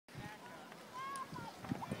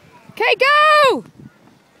Okay, go!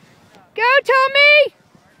 Go, Tommy!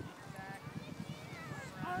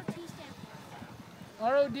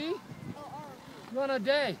 ROD? Run of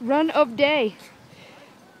day. Run of day.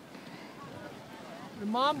 Your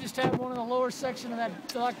mom just had one in the lower section of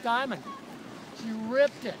that black diamond. She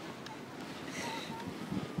ripped it.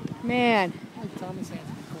 Man. I think Tommy's hands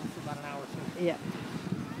will be cold for about an hour or so. Yeah.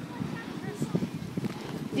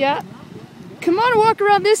 Yeah. Come on and walk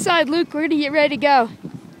around this side, Luke. We're going to get ready to go.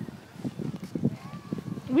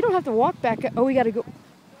 We don't have to walk back. Oh, we got to go.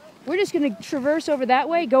 We're just going to traverse over that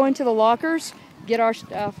way, go into the lockers, get our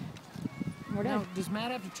stuff. We're done. Now, does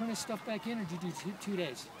Matt have to turn his stuff back in, or do you do 2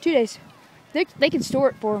 days? 2 days. They can store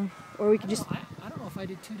it for him, or we can just. I don't know if I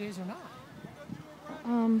did 2 days or not.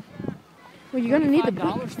 Well, you're gonna need the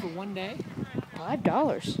 $5 for 1 day.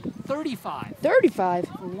 $5. 35. 35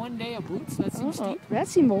 for 1 day of boots. That seems steep. That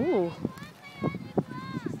seems old.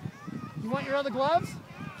 You want your other gloves?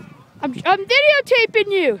 I'm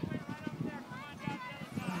videotaping you.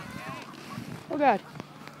 Oh God.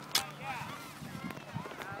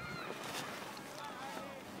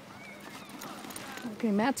 Okay,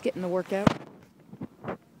 Matt's getting the workout.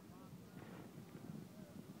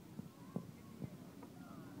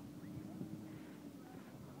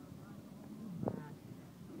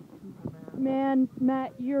 Man,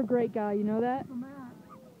 Matt, you're a great guy. You know that?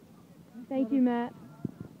 Thank you, Matt.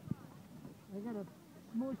 I got a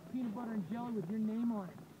smushed peanut butter and jelly with your name on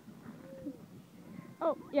it.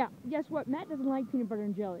 Oh, yeah. Guess what? Matt doesn't like peanut butter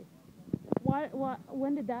and jelly.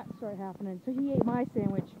 When did that start happening? So he ate my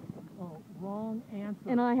sandwich. Oh, wrong answer.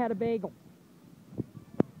 And I had a bagel.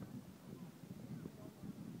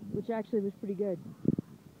 Which actually was pretty good.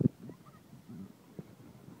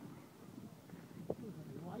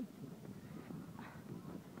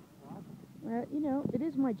 Well, you know, it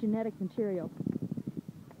is my genetic material.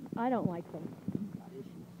 I don't like them.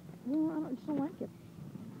 Well, I just don't like it.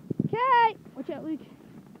 Okay! Watch out, Luke.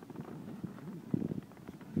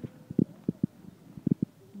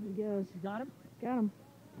 There he goes. You got him? Got him.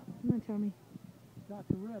 Come on, Tommy. Got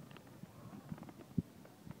the rip.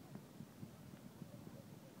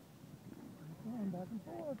 Back and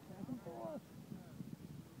forth, back and forth.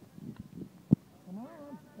 Come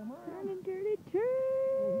on, come on. Turn and dirty turn.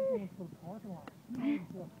 Oh, he's going for the parking lot.